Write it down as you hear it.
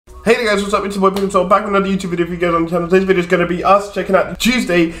Hey there guys, what's up? It's your boy Pink, so back with another YouTube video for you guys on the channel. Today's video is going to be us checking out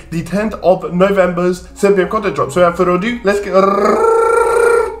Tuesday, the 10th of November's 7 PM content drop. So without further ado, let's get right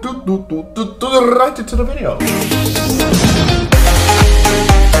into the video.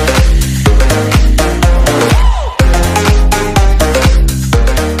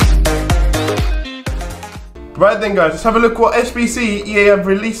 Right then guys, let's have a look what SBC EA have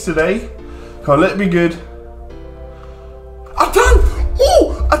released today. Come on, let it be good. Atal!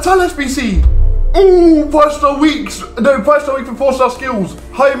 Oh! Atal SBC! Oh, 5-star weeks! No, 5-star week for 4-star skills.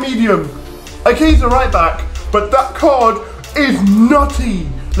 High and medium. Okay, he's a right back, but that card is nutty.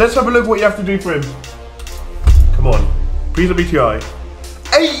 Let's have a look what you have to do for him. Come on. Please don't be TI.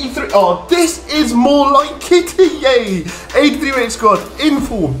 83. Oh, this is more like Kitty, yay! 83 rated squad,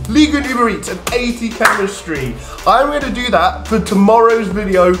 inform, Liga and Uber Eats, and 80 chemistry. I'm going to do that for tomorrow's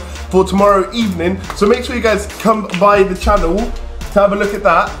video, for tomorrow evening. So make sure you guys come by the channel to have a look at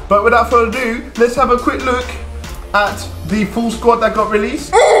that. But without further ado, let's have a quick look at the full squad that got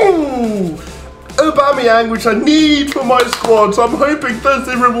released. Ooh! Aubameyang, which I need for my squad. So I'm hoping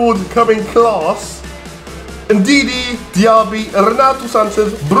Thursday rewards come in class. Ndidi, Diaby, Renato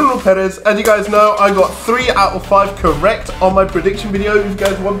Sanchez, Bruno Perez. As you guys know, I got 3 out of 5 correct on my prediction video. If you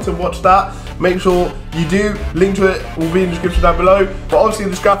guys want to watch that, make sure you do. Link to it will be in the description down below. But obviously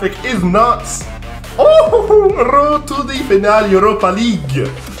this graphic is nuts. Oh, road to the finale Europa League.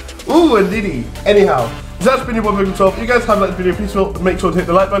 Ooh, Ndidi. Anyhow, that's been your boy Pink 12. If you guys have liked the video, please make sure to hit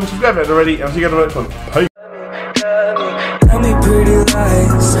the like button, subscribe if you haven't already, and I'll see you guys on the next one. Peace. Tell me pretty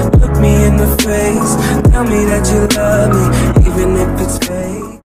lies, look me in the face, tell me that you love me, even if it's fake.